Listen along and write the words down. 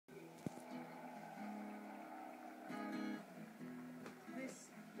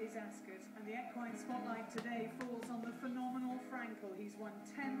The equine spotlight today falls on the phenomenal Frankel. He's won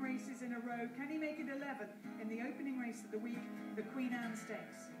 10 races in a row. Can he make it 11 in the opening race of the week, the Queen Anne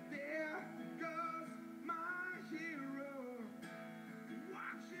Stakes? There goes my hero.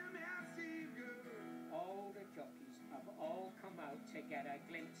 Watch him as he goes. All the jockeys have all come out to get a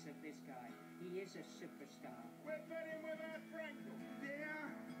glimpse of this guy. He is a superstar. We're betting with our Frankel. There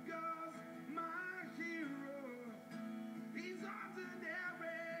goes my hero. He's ordinary.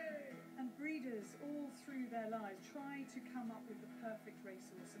 And breeders all through their lives try to come up with the perfect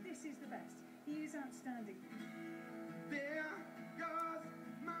racehorse, and this is the best. He is outstanding. There goes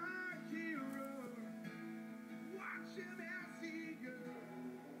my hero. Watch him as he goes.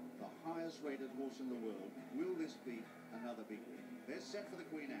 The highest rated horse in the world. Will this be another big win? They're set for the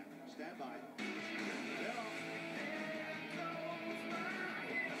Queen Anne. Stand by. They're off. There goes my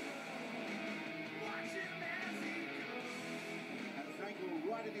hero. Watch him as he goes. And Frankel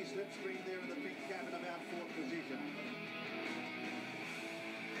right in his slipstream there in the pink cap in about fourth position.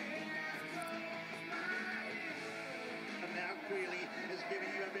 And now Quealy is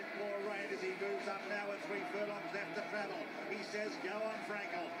giving you a bit more rein as he moves up now with 3 furlongs left to travel. He says, go on,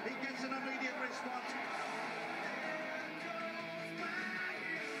 Frankel. He gets an immediate response.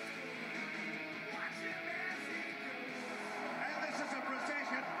 And this is a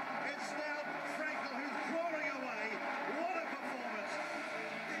procession. It's now Frankel who's clawing away. What a performance.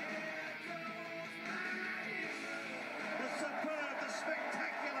 The superb, the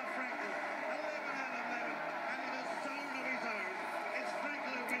spectacular Frankel. 11 out of 11. And in a zone of his own. It's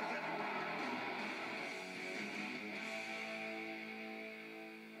Frankel who wins it.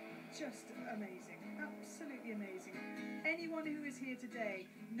 Just amazing, absolutely amazing. Anyone who is here today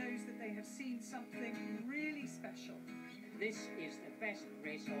knows that they have seen something really special. This is the best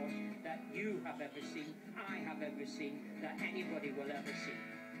racehorse that you have ever seen, I have ever seen, that anybody will ever see.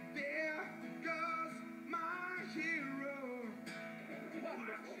 There goes my hero.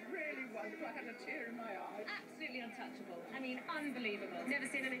 Wonderful, really wonderful. I had a tear in my eye. Absolutely untouchable. I mean, unbelievable. Never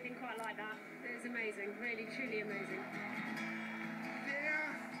seen anything quite like that. It was amazing, really, truly amazing. There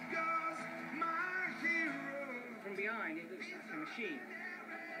goes my hero. From behind, it looks like a machine.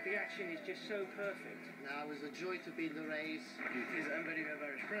 The action is just so perfect. Now, it was a joy to be in the race. It is unbelievable.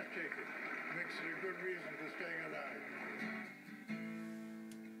 It's breathtaking. Makes it a good reason for staying alive.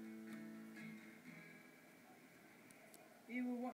 You will